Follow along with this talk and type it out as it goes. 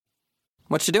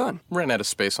What you doing? Ran out of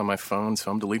space on my phone,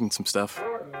 so I'm deleting some stuff.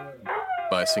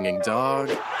 By singing dog.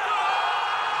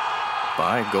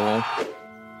 By goal.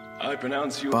 I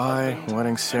pronounce you. By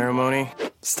wedding ceremony.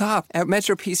 Stop. At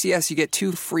Metro PCS, you get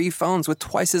 2 free phones with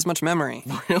twice as much memory.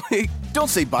 Really? Don't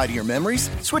say bye to your memories.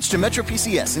 Switch to Metro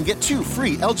PCS and get 2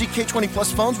 free LG K20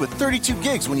 Plus phones with 32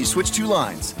 gigs when you switch 2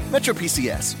 lines. Metro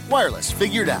PCS. Wireless.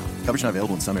 Figured out. Coverage not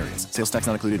available in some areas. Sales tax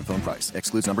not included in phone price.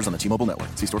 Excludes numbers on the T-Mobile network.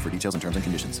 See store for details and terms and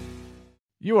conditions.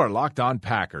 You are Locked On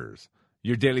Packers,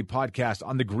 your daily podcast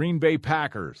on the Green Bay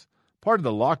Packers, part of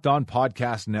the Locked On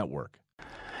Podcast Network.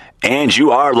 And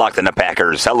you are Locked On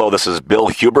Packers. Hello, this is Bill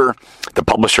Huber, the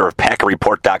publisher of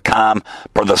PackerReport.com,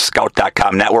 part of the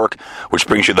Scout.com network, which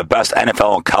brings you the best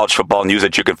NFL and college football news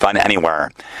that you can find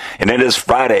anywhere. And it is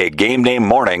Friday, game day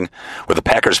morning, with the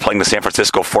Packers playing the San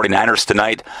Francisco 49ers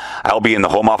tonight. I'll be in the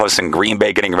home office in Green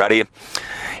Bay getting ready.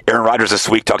 Aaron Rodgers this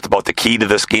week talked about the key to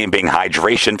this game being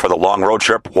hydration for the long road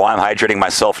trip. Well, I'm hydrating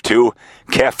myself too.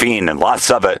 Caffeine and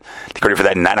lots of it to get ready for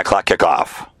that 9 o'clock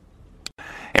kickoff.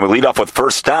 And we lead off with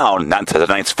first down, not to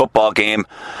tonight's football game,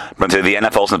 but to the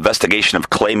NFL's investigation of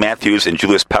Clay Matthews and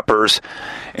Julius Peppers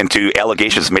into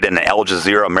allegations made in an Al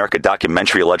Jazeera America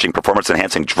documentary alleging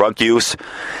performance-enhancing drug use.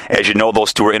 As you know,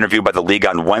 those two were interviewed by the league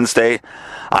on Wednesday.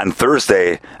 On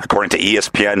Thursday, according to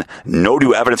ESPN, no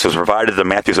new evidence was provided to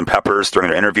Matthews and Peppers during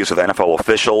their interviews with NFL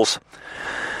officials.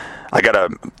 I got a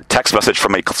text message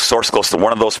from a source close to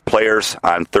one of those players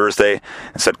on Thursday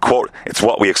and said, quote, "It's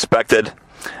what we expected."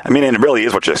 I mean, and it really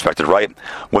is what you expected, right?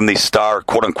 When the star,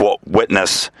 quote-unquote,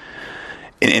 witness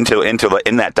in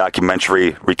that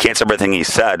documentary recants everything he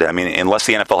said, I mean, unless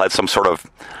the NFL had some sort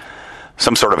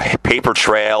of paper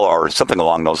trail or something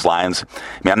along those lines,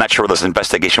 I mean, I'm not sure where this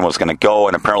investigation was going to go,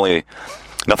 and apparently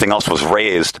nothing else was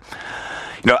raised.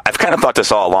 You know, I've kind of thought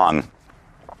this all along,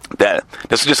 that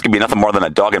this is just going to be nothing more than a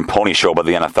dog and pony show by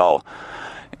the NFL.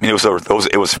 I mean,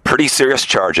 it was pretty serious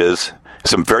charges.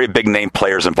 Some very big-name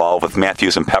players involved with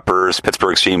Matthews and Peppers,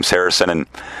 Pittsburgh's James Harrison, and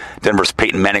Denver's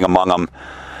Peyton Manning among them.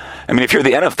 I mean, if you're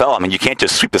the NFL, I mean, you can't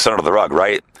just sweep this under the rug,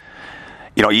 right?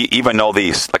 You know, even though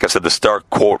like I said, the star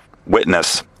quote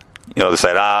witness, you know, they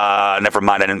said, never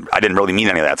mind, I didn't really mean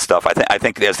any of that stuff. I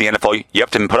think as the NFL, you have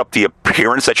to put up the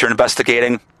appearance that you're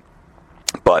investigating.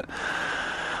 But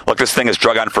look, this thing has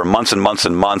drug on for months and months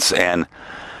and months, and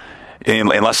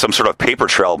unless some sort of paper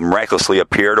trail miraculously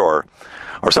appeared or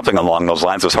something along those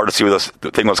lines, it was hard to see where this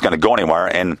thing was going to go anywhere.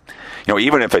 And, you know,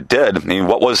 even if it did, I mean,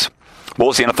 what was the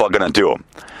NFL going to do?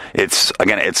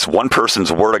 It's one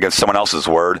person's word against someone else's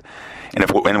word.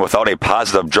 And without a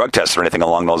positive drug test or anything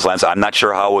along those lines, I'm not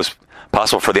sure how it was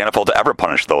possible for the NFL to ever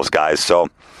punish those guys. So,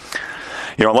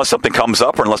 you know, unless something comes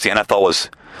up or unless the NFL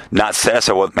was not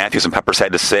satisfied with what Matthews and Peppers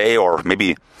had to say, or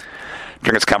maybe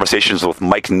during its conversations with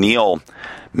Mike Neal,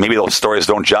 maybe those stories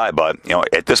don't jive, but, you know,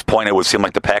 at this point, it would seem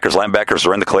like the Packers linebackers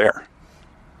are in the clear.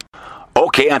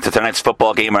 Okay, on to tonight's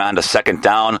football game and on to second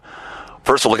down.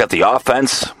 First, we'll look at the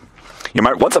offense. You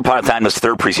remember, once upon a time, this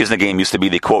third preseason game used to be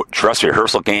the, quote, dress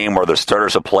rehearsal game where the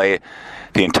starters would play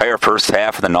the entire first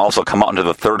half and then also come out into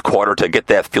the third quarter to get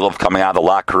that feel of coming out of the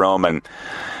locker room and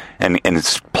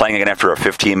playing again after a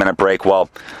 15-minute break. Well,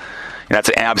 you know,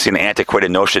 that's obviously an antiquated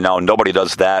notion now. Nobody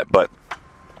does that, but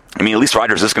I mean, at least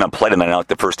Rodgers is going to play tonight like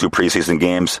the first 2 preseason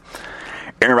games.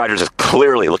 Aaron Rodgers is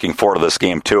clearly looking forward to this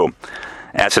game, too.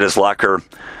 Asked at his locker,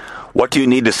 what do you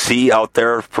need to see out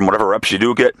there from whatever reps you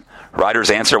do get?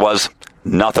 Rodgers' answer was,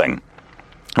 nothing.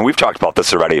 And we've talked about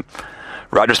this already.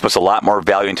 Rodgers puts a lot more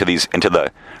value into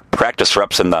the practice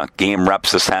reps and the game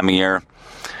reps this time of year.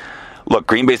 Look,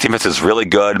 Green Bay's defense is really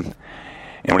good.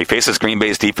 And when he faces Green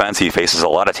Bay's defense, he faces a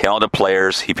lot of talented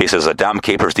players. He faces a Dom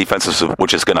Capers defense,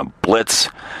 which is going to blitz.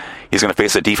 He's going to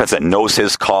face a defense that knows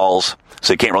his calls,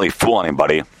 so he can't really fool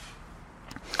anybody.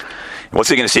 What's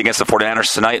he going to see against the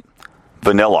 49ers tonight?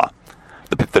 Vanilla.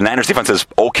 The Niners defense is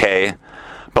okay,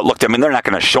 but look, I mean, they're not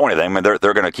going to show anything. I mean, they're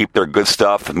going to keep their good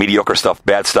stuff, mediocre stuff,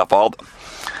 bad stuff.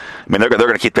 They're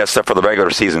going to keep that stuff for the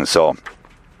regular season. So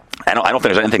I don't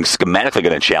think there's anything schematically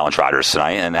going to challenge Rodgers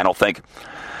tonight, and I don't think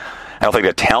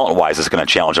that talent-wise is going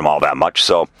to challenge him all that much.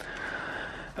 So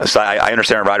I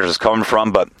understand where Rodgers is coming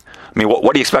from, but I mean,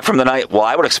 what do you expect from tonight? Well,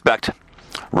 I would expect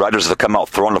Rodgers to come out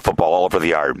throwing the football all over the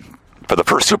yard. For the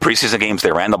first 2 preseason games,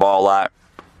 they ran the ball a lot.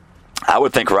 I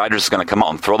would think Rodgers is going to come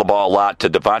out and throw the ball a lot to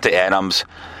Devontae Adams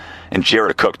and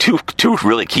Jared Cook, two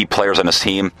really key players on his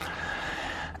team.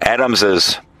 Adams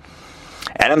is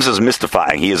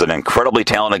mystifying. He is an incredibly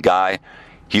talented guy.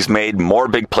 He's made more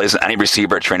big plays than any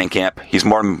receiver at training camp. He's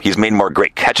made more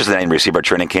great catches than any receiver at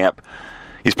training camp.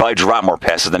 He's probably dropped more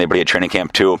passes than anybody at training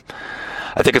camp, too.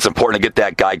 I think it's important to get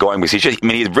that guy going because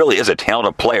he really is a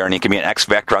talented player and he can be an X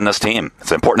factor on this team.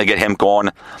 It's important to get him going.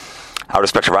 I would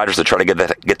expect Rodgers to try to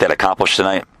get that accomplished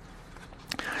tonight.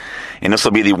 And this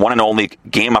will be the one and only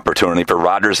game opportunity for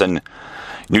Rodgers and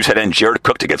new tight end Jared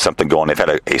Cook to get something going. They've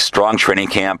had a strong training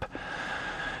camp.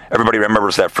 Everybody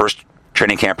remembers that first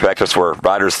training camp practice where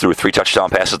Rodgers threw 3 touchdown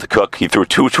passes to Cook. He threw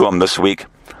 2 to him this week.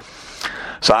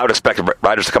 So I would expect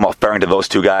Rodgers to come out firing to those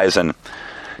 2 guys and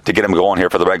to get him going here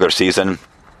for the regular season.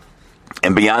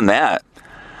 And beyond that,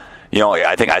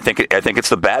 I think it's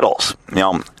the battles.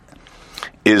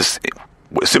 Is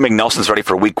assuming Nelson's ready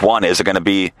for week 1, is it going to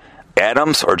be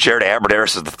Adams or Jared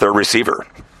Abbrederis as the third receiver?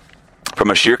 From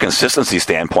a sheer consistency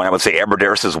standpoint, I would say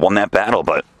Abbrederis has won that battle,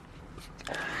 but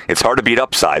it's hard to beat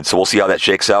upside, so we'll see how that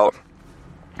shakes out.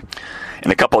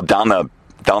 And a couple down the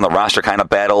roster kind of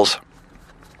battles.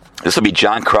 This will be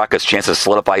John Crockett's chance to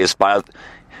solidify his spot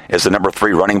as the number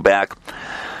 3 running back.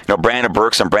 Brandon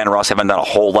Burks and Brandon Ross haven't done a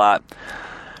whole lot.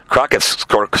 Crockett's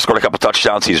scored a couple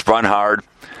touchdowns. He's run hard.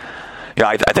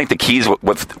 I think the keys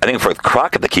for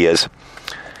Crockett, the key is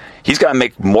he's got to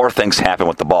make more things happen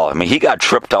with the ball. I mean, he got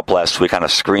tripped up last week on a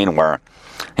screen where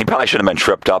he probably shouldn't have been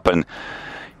tripped up. And,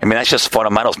 that's just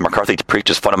fundamentals. McCarthy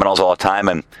preaches fundamentals all the time.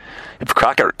 And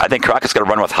I think Crockett's going to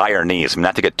run with higher knees.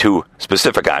 Not to get too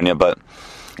specific on you, but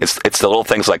it's the little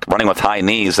things like running with high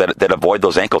knees that avoid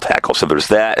those ankle tackles. So there's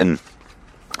that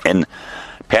and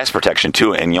pass protection,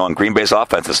 too. And, in Green Bay's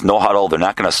offense, it's no huddle. They're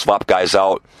not going to swap guys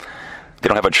out. They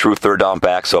don't have a true third down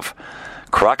back. So if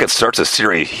Crockett starts a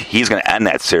series, he's going to end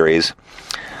that series.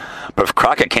 But if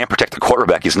Crockett can't protect the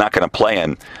quarterback, he's not going to play.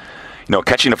 And,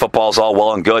 catching the football is all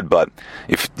well and good, but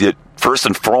if the first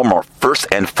and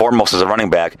foremost as a running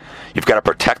back, you've got to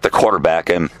protect the quarterback.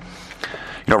 And,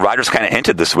 Rodgers kind of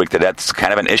hinted this week that that's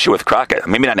kind of an issue with Crockett.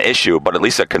 Maybe not an issue, but at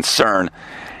least a concern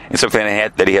and something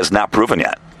that he has not proven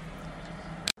yet.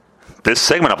 This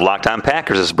segment of Locked On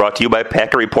Packers is brought to you by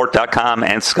PackerReport.com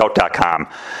and Scout.com.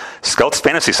 Scout's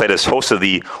fantasy site is host of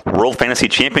the World Fantasy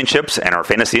Championships, and our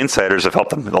fantasy insiders have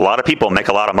helped a lot of people make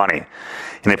a lot of money.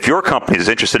 And if your company is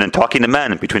interested in talking to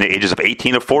men between the ages of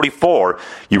 18 to 44,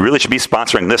 you really should be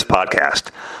sponsoring this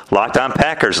podcast. Locked On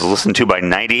Packers is listened to by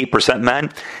 98%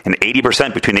 men and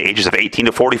 80% between the ages of 18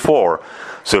 to 44.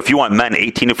 So if you want men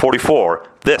 18 to 44,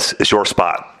 this is your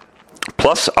spot.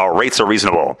 Plus, our rates are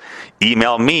reasonable.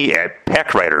 Email me at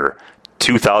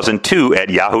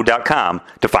packwriter2002@yahoo.com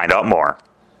to find out more.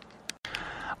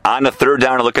 On the third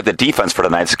down, to look at the defense for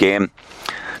tonight's game.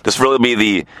 This will really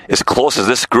be as close as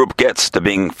this group gets to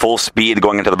being full speed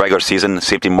going into the regular season.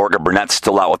 Safety Morgan Burnett's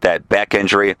still out with that back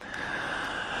injury.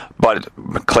 But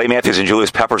Clay Matthews and Julius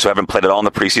Peppers, who haven't played at all in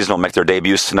the preseason, will make their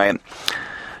debuts tonight.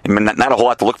 Not a whole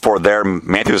lot to look for there.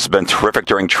 Matthews has been terrific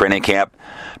during training camp.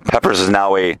 Peppers is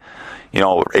now a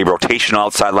rotational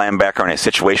outside linebacker and a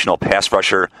situational pass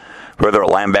rusher, whether a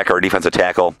linebacker or defensive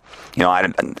tackle. I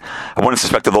wouldn't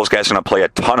suspect that those guys are going to play a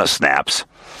ton of snaps.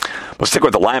 But stick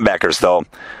with the linebackers, though.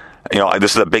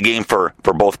 This is a big game for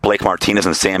both Blake Martinez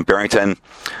and Sam Barrington.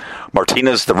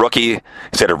 Martinez, the rookie,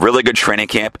 has had a really good training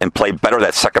camp and played better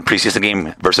that second preseason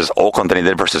game versus Oakland than he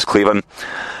did versus Cleveland.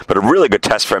 But a really good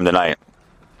test for him tonight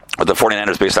with the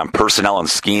 49ers based on personnel and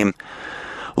scheme.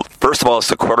 First of all, it's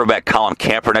the quarterback, Colin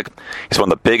Kaepernick. He's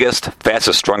one of the biggest,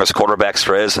 fastest, strongest quarterbacks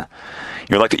there is.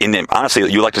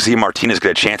 Honestly, you'd like to see Martinez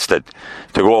get a chance to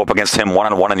go up against him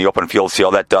one-on-one in the open field, see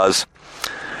how that does.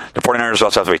 The 49ers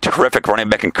also have a terrific running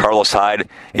back in Carlos Hyde,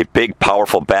 a big,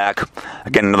 powerful back.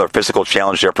 Again, another physical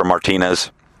challenge there for Martinez.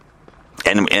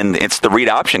 And it's the read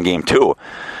option game, too.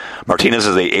 Martinez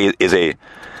is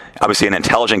obviously an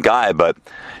intelligent guy, but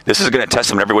this is going to test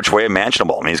him in every which way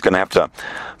imaginable. He's going to have to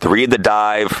read the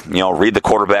dive, read the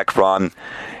quarterback run,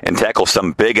 and tackle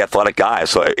some big athletic guys.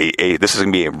 So this is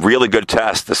going to be a really good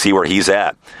test to see where he's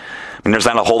at. There's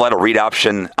not a whole lot of read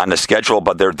option on the schedule,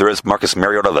 but there is Marcus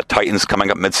Mariota of the Titans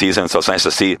coming up midseason, so it's nice to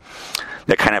see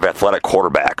that kind of athletic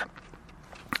quarterback.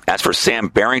 As for Sam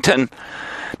Barrington,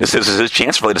 this is his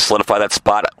chance really to solidify that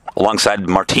spot alongside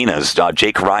Martinez.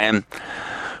 Jake Ryan,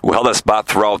 who held that spot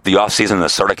throughout the offseason and the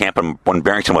start of camp when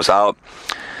Barrington was out.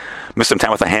 Missed some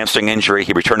time with a hamstring injury.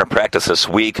 He returned to practice this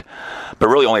week, but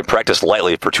really only practiced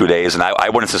lightly for 2 days, and I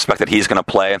wouldn't suspect that he's going to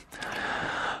play.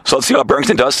 So let's see how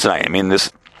Barrington does tonight.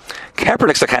 This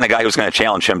Kaepernick's the kind of guy who's going to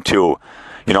challenge him, too.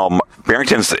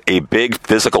 Barrington's a big,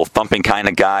 physical, thumping kind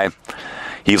of guy.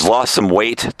 He's lost some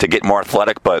weight to get more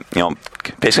athletic, but,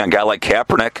 facing a guy like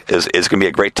Kaepernick is going to be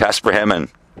a great test for him, and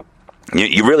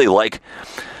you really like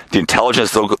the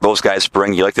intelligence those guys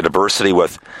bring. You like the diversity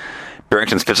with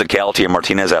Barrington's physicality and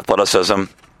Martinez's athleticism.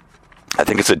 I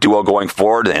think it's a duo going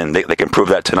forward, and they can prove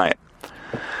that tonight.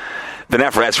 Then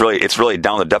after that, it's really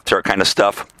down the depth chart kind of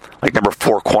stuff, like number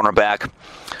 4 cornerback,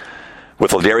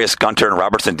 with Ladarius Gunter and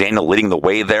Robertson Daniel leading the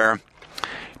way there.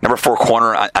 Number 4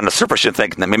 corner, on the surface, you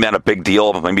think maybe not a big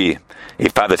deal, maybe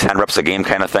 5 to 10 reps a game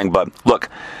kind of thing. But look,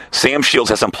 Sam Shields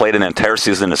hasn't played an entire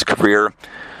season in his career,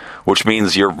 which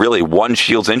means you're really one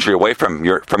Shields injury away from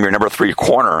your number 3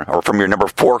 corner, or from your number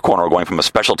 4 corner, going from a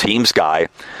special teams guy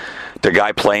to a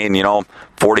guy playing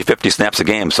 40, 50 snaps a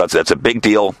game. So that's a big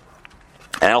deal.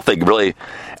 And I don't think really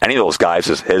any of those guys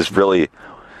has really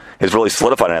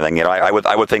solidified anything. I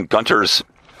would think Gunter's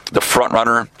the front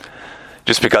runner,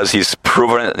 just because he's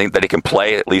proven that he can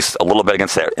play at least a little bit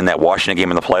against in that Washington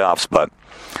game in the playoffs. But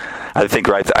I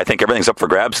think everything's up for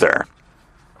grabs there.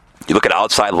 You look at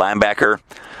outside linebacker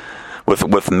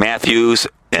with Matthews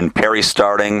and Perry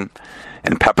starting,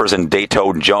 and Peppers and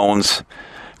Dato Jones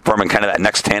forming kind of that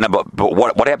next tandem. But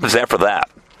what happens after that?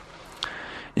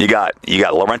 You got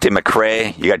Laurenti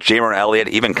McCray, you got Jamer Elliott,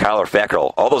 even Kyler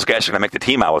Fackrell. All those guys are going to make the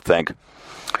team, I would think.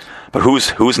 But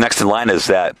who's next in line is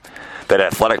that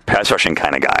athletic pass rushing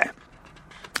kind of guy.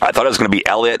 I thought it was going to be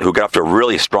Elliott, who got off to a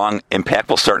really strong,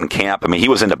 impactful start in camp. I mean, he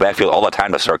was in the backfield all the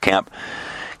time to start camp.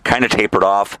 Kind of tapered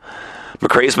off.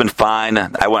 McCray's been fine.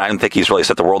 I don't think he's really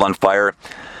set the world on fire.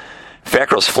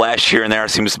 Fackrell's flashed here and there.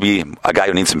 Seems to be a guy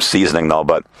who needs some seasoning, though.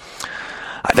 But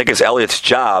I think it's Elliott's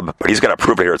job, but he's got to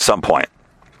prove it here at some point.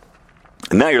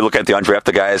 And now you're looking at the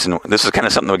undrafted guys, and this is kind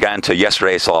of something we got into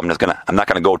yesterday, so I'm not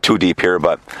going to go too deep here,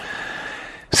 but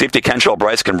safety Kentrell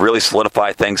Bryce can really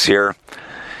solidify things here.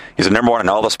 He's the number 1 in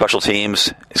all the special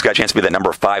teams. He's got a chance to be that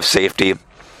number 5 safety.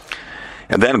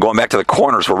 And then going back to the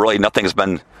corners, where really nothing's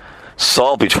been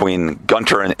solved between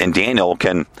Gunter and Daniel,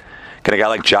 can a guy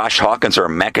like Josh Hawkins or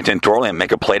Mackinton Dorland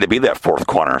make a play to be that 4th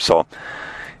corner? So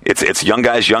it's young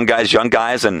guys,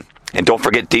 and don't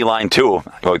forget D-line too.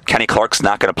 Kenny Clark's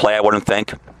not going to play, I wouldn't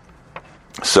think.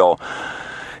 So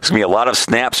it's going to be a lot of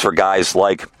snaps for guys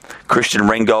like Christian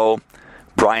Ringo,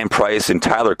 Brian Price, and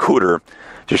Tyler Cooter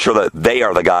to show that they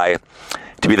are the guy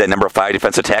to be that number 5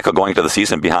 defensive tackle going into the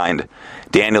season behind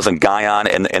Daniels and Guyon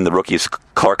and the rookies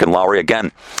Clark and Lowry.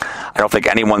 Again, I don't think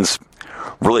anyone's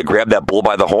really grabbed that bull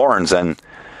by the horns. And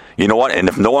you know what? And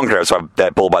if no one grabs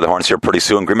that bull by the horns here pretty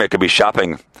soon, Green Bay could be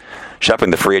shopping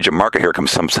the free agent market here come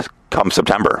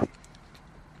September.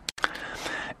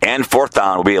 And 4th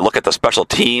down will be a look at the special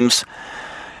teams.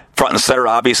 Front and center,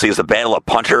 obviously, is the battle of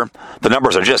punter. The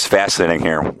numbers are just fascinating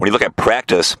here. When you look at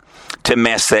practice, Tim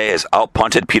Massey has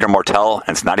out-punted Peter Mortel,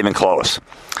 and it's not even close.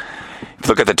 If you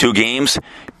look at the 2 games,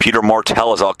 Peter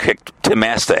Mortel has out-kicked Tim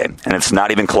Massey, and it's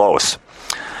not even close.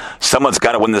 Someone's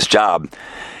got to win this job,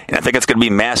 and I think it's going to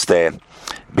be Massey,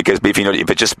 because if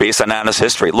it's just based on honest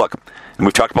history. Look, and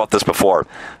we've talked about this before,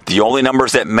 the only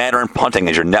numbers that matter in punting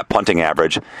is your net punting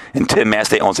average, and Tim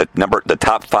Massey owns the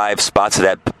top 5 spots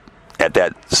at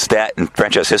that stat in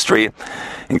franchise history,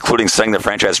 including setting the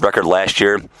franchise record last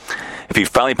year. If he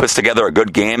finally puts together a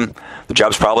good game, the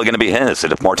job's probably going to be his.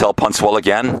 And if Mortel punts well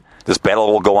again, this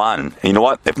battle will go on. And you know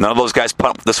what? If none of those guys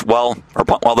punt well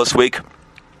this week,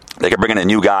 they can bring in a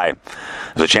new guy.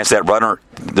 There's a chance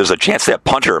that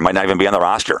punter might not even be on the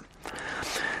roster.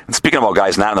 And speaking about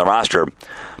guys not on the roster,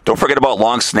 don't forget about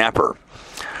long snapper.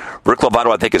 Rick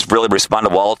Lovato, I think, has really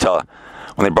responded well to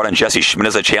when they brought in Jesse Schmidt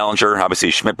as a challenger.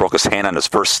 Obviously, Schmidt broke his hand on his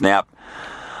first snap.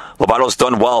 Lovato's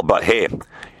done well, but hey,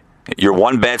 you're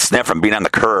one bad snap from being on the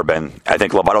curb, and I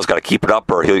think Lovato's got to keep it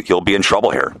up or he'll be in trouble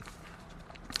here.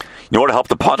 You know what will help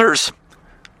the punters?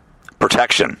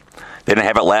 Protection. They didn't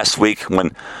have it last week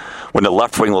when the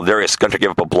left wing Ladarius Gunter gave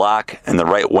up a block and the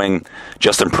right wing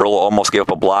Justin Perillo almost gave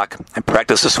up a block. In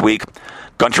practice this week,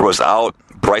 Gunter was out,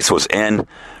 Bryce was in,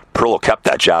 Perillo kept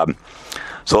that job.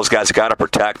 So those guys got to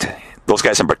protect. Those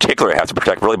guys in particular have to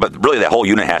protect, but really that whole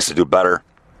unit has to do better.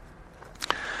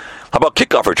 How about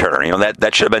kickoff returner?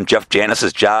 That should have been Jeff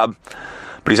Janis's job,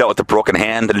 but he's out with a broken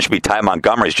hand. Then it should be Ty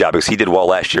Montgomery's job because he did well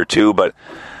last year too, but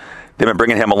they've been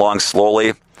bringing him along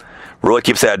slowly. Really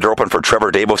keeps that door open for Trevor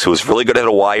Davis, who was really good at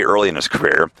Hawaii early in his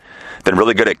career, then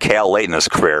really good at Cal late in his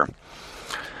career.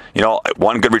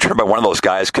 One good return by one of those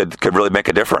guys could really make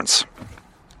a difference.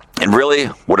 And really,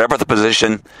 whatever the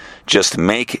position, just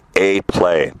make a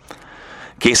play.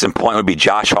 Case in point would be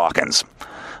Josh Hawkins.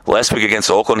 Last week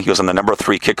against Oakland, he was on the number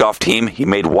 3 kickoff team. He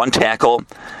made 1 tackle.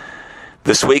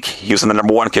 This week, he was on the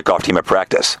number 1 kickoff team at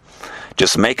practice.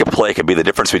 Just make a play could be the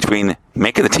difference between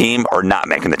making the team or not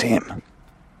making the team.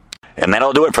 And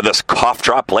that'll do it for this cough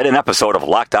drop laden episode of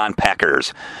Locked On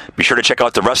Packers. Be sure to check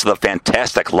out the rest of the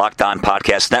fantastic Locked On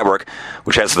Podcast Network,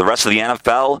 which has the rest of the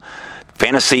NFL,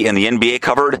 fantasy, and the NBA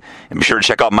covered. And be sure to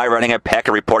check out my writing at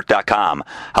PackerReport.com.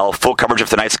 I'll have full coverage of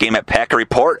tonight's game at Packer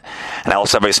Report, and I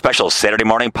also have a special Saturday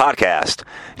morning podcast.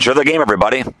 Enjoy the game,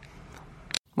 everybody.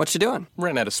 What you doing?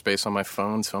 Ran out of space on my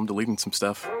phone, so I'm deleting some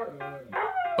stuff.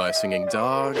 By singing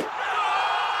dog.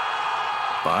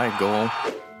 By goal.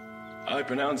 I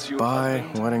pronounce you. By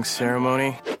wedding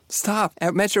ceremony. Stop.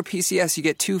 At Metro PCS, you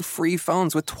get 2 free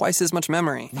phones with twice as much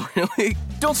memory. Really?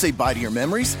 Don't say bye to your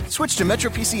memories. Switch to Metro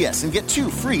PCS and get 2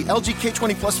 free LG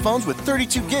K20 Plus phones with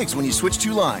 32 gigs when you switch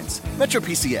 2 lines. Metro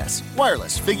PCS.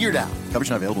 Wireless. Figured out. Coverage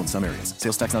not available in some areas.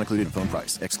 Sales tax not included in phone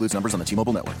price. Excludes numbers on the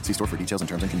T-Mobile network. See store for details and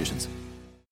terms and conditions.